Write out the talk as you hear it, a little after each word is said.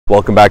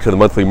Welcome back to the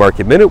Monthly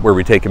Market Minute, where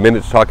we take a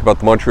minute to talk about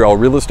the Montreal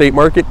real estate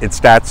market, its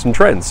stats and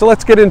trends. So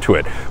let's get into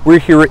it. We're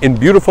here in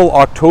beautiful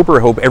October.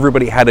 Hope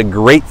everybody had a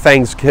great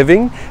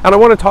Thanksgiving. And I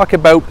want to talk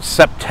about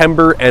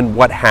September and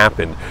what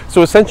happened.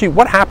 So essentially,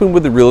 what happened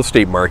with the real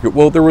estate market?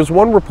 Well, there was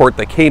one report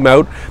that came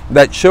out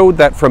that showed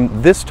that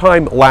from this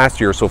time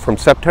last year, so from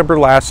September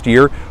last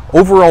year,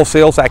 overall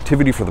sales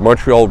activity for the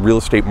Montreal real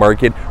estate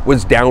market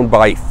was down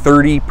by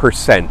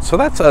 30%. So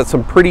that's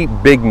some pretty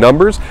big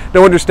numbers.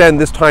 Now understand,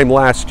 this time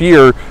last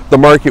year, the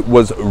market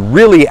was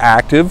really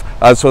active.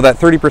 So that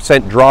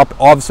 30% drop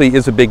obviously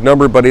is a big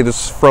number, but it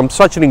is from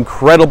such an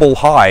incredible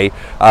high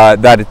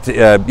that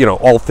it,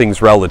 all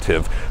things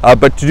relative.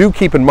 But do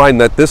keep in mind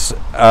that this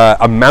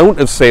amount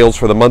of sales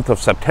for the month of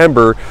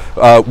September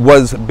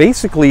was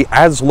basically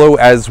as low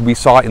as we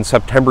saw in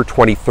September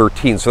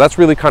 2013. So that's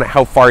really kind of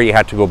how far you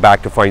had to go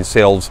back to find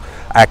sales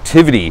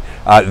activity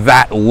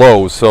that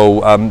low.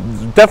 So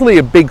definitely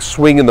a big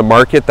swing in the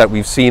market that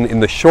we've seen in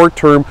the short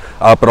term,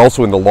 but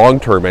also in the long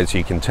term, as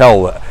you can tell.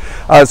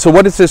 So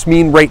what does this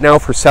mean right now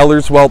for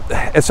sellers? Well,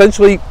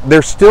 essentially,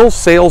 there's still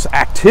sales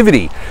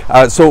activity.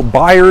 So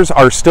buyers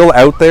are still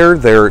out there.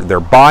 They're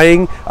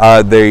buying.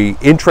 The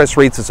interest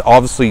rates is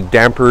obviously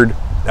dampened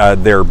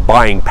their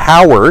buying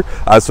power,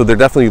 so they're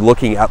definitely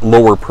looking at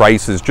lower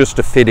prices just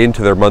to fit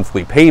into their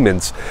monthly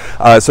payments.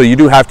 So you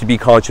do have to be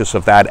conscious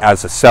of that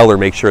as a seller.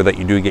 Make sure that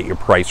you do get your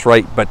price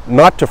right, but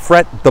not to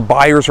fret. The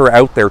buyers are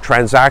out there.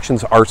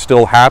 Transactions are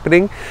still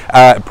happening.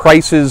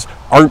 Prices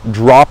aren't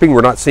dropping. We're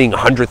not seeing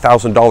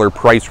 $100,000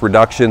 price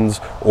reductions,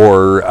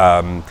 or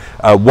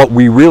what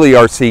we really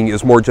are seeing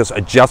is more just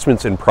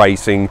adjustments in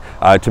pricing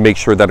to make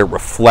sure that it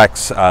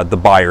reflects the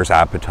buyer's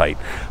appetite.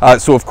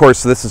 So of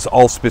course, this is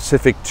all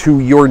specific to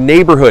your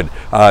neighborhood.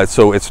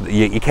 So it's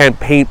you can't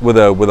paint with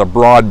a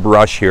broad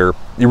brush here.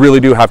 You really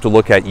do have to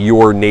look at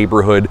your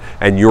neighborhood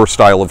and your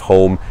style of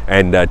home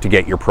and to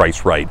get your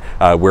price right.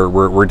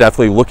 We're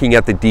definitely looking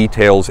at the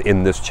details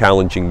in this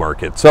challenging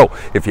market. So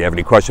if you have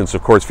any questions,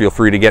 of course, feel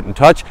free to get in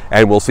touch,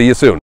 and we'll see you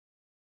soon.